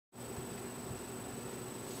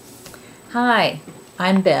Hi,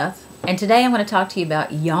 I'm Beth, and today I'm going to talk to you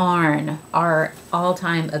about yarn, our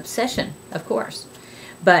all-time obsession, of course.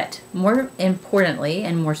 But more importantly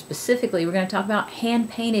and more specifically, we're going to talk about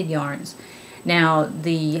hand-painted yarns. Now,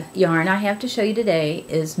 the yarn I have to show you today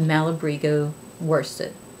is Malabrigo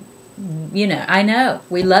worsted. You know, I know,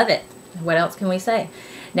 we love it. What else can we say?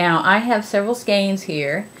 Now, I have several skeins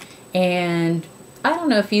here, and I don't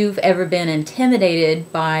know if you've ever been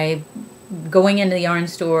intimidated by going into the yarn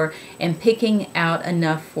store and picking out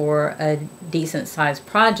enough for a decent sized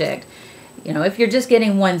project. You know, if you're just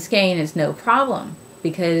getting one skein, it's no problem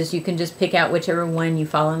because you can just pick out whichever one you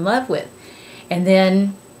fall in love with. And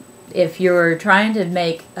then if you're trying to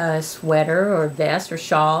make a sweater or vest or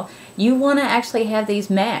shawl, you want to actually have these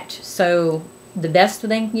match. So the best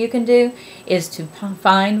thing you can do is to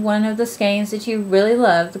find one of the skeins that you really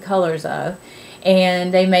love the colors of,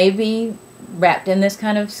 and they may be wrapped in this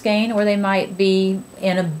kind of skein, or they might be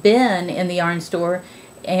in a bin in the yarn store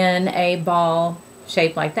in a ball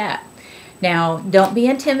shape like that. Now, don't be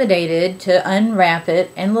intimidated to unwrap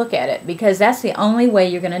it and look at it, because that's the only way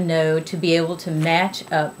you're going to know to be able to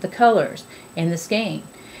match up the colors in the skein.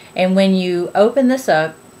 And when you open this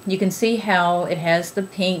up, you can see how it has the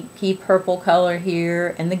pinky purple color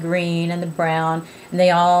here and the green and the brown, and they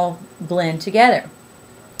all blend together.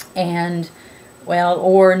 And well,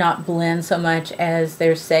 or not blend so much as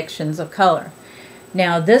there's sections of color.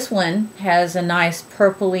 Now this one has a nice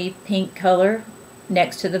purpley pink color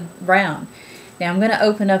next to the brown. Now I'm going to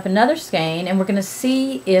open up another skein and we're going to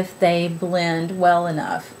see if they blend well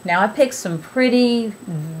enough. Now I picked some pretty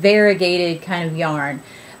variegated kind of yarn.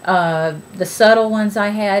 The subtle ones I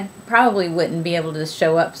had probably wouldn't be able to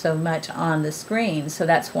show up so much on the screen, so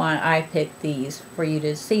that's why I picked these for you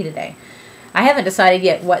to see today. I haven't decided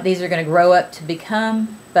yet what these are going to grow up to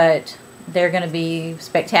become, but they're going to be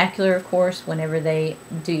spectacular, of course, whenever they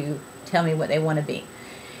do tell me what they want to be.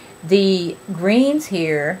 The greens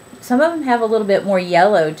here, some of them have a little bit more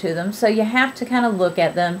yellow to them, so you have to kind of look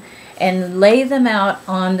at them and lay them out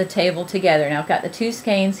on the table together. Now I've got the two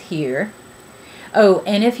skeins here. Oh,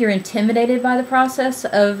 and if you're intimidated by the process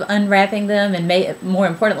of unwrapping them and more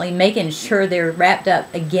importantly making sure they're wrapped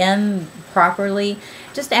up again properly,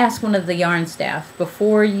 just ask one of the yarn staff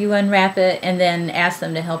before you unwrap it, and then ask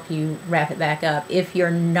them to help you wrap it back up if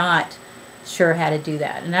you're not sure how to do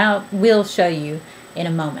that. And I will show you in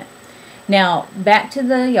a moment. Now back to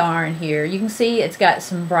the yarn here, you can see it's got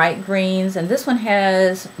some bright greens, and this one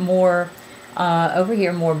has more over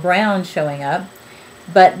here, more brown showing up.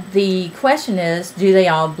 But the question is, do they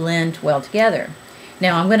all blend well together?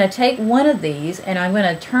 Now I'm going to take one of these and I'm going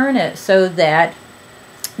to turn it so that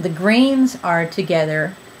the greens are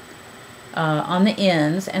together on the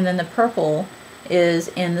ends, and then the purple is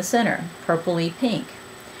in the center, purpley pink.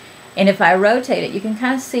 And if I rotate it, you can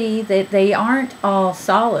kind of see that they aren't all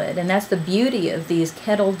solid, and that's the beauty of these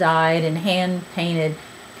kettle dyed and hand painted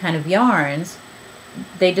kind of yarns.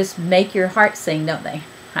 They just make your heart sing, don't they?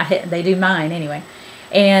 They do mine anyway.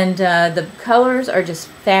 And the colors are just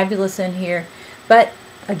fabulous in here, but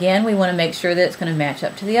again, we want to make sure that it's going to match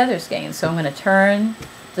up to the other skeins. So I'm going to turn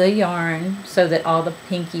the yarn so that all the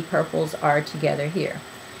pinky purples are together here.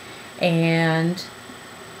 And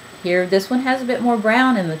here, this one has a bit more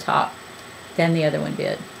brown in the top than the other one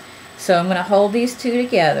did. So I'm going to hold these two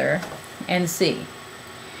together and see.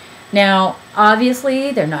 Now,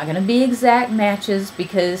 obviously, they're not going to be exact matches,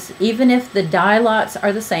 because even if the dye lots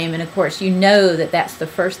are the same, and of course you know that that's the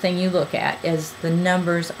first thing you look at is the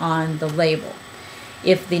numbers on the label.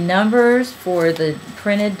 If the numbers for the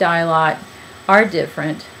printed dye lot are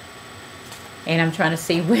different, and I'm trying to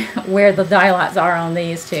see where the dye lots are on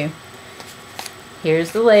these two.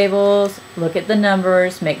 Here's the labels, look at the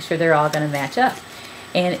numbers, make sure they're all going to match up.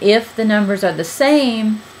 And if the numbers are the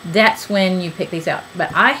same, that's when you pick these out.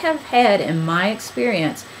 But I have had, in my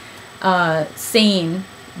experience, seen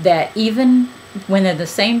that even when they're the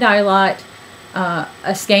same dye lot,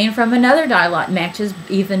 a skein from another dye lot matches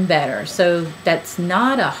even better. So that's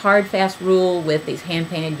not a hard, fast rule with these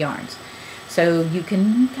hand-painted yarns. So you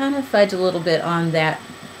can kind of fudge a little bit on that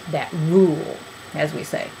rule, as we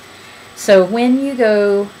say. So when you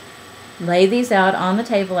go lay these out on the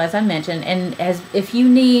table, as I mentioned, and if you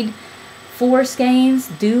need 4 skeins,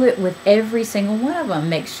 do it with every single one of them.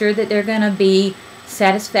 Make sure that they're going to be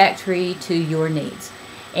satisfactory to your needs.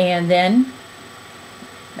 And then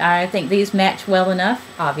I think these match well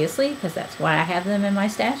enough, obviously, because that's why I have them in my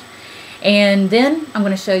stash. And then I'm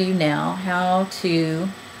going to show you now how to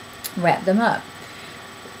wrap them up.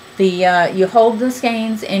 You hold the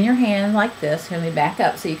skeins in your hand like this. Let me back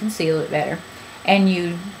up so you can see a little bit better. And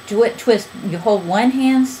you twist. You hold one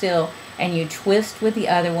hand still, and you twist with the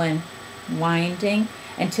other one winding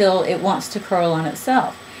until it wants to curl on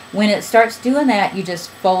itself. When it starts doing that, you just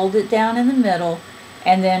fold it down in the middle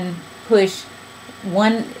and then push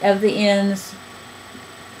one of the ends.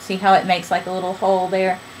 See how it makes like a little hole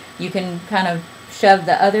there? You can kind of shove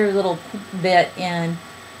the other little bit in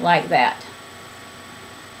like that.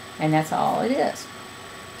 And that's all it is.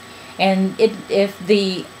 And if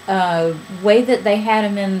the way that they had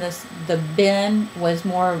them in the bin was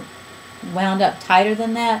more wound up tighter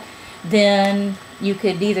than that, then you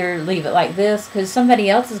could either leave it like this, because somebody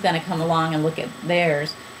else is going to come along and look at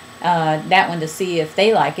theirs, that one, to see if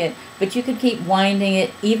they like it. But you could keep winding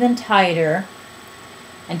it even tighter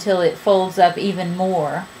until it folds up even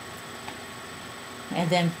more, and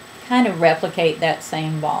then kind of replicate that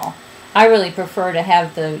same ball. I really prefer to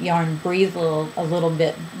have the yarn breathe a little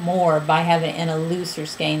bit more by having it in a looser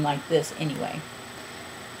skein like this anyway.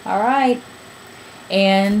 Alright,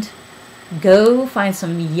 and go find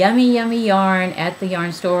some yummy, yummy yarn at the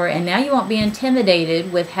yarn store, and now you won't be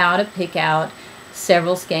intimidated with how to pick out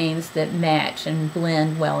several skeins that match and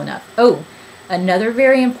blend well enough. Oh, another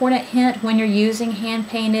very important hint when you're using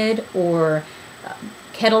hand-painted or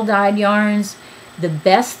kettle dyed yarns, the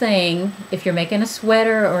best thing if you're making a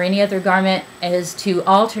sweater or any other garment is to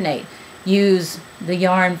alternate. Use the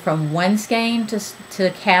yarn from one skein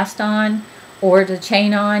to cast on or to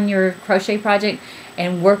chain on your crochet project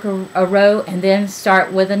and work a row, and then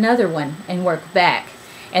start with another one and work back,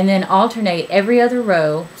 and then alternate every other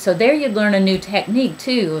row. So there you'd learn a new technique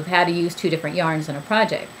too of how to use two different yarns in a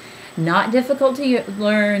project. Not difficult to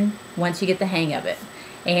learn once you get the hang of it.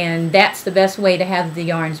 And that's the best way to have the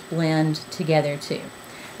yarns blend together too.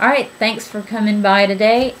 Alright, thanks for coming by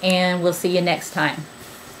today, and we'll see you next time.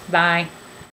 Bye.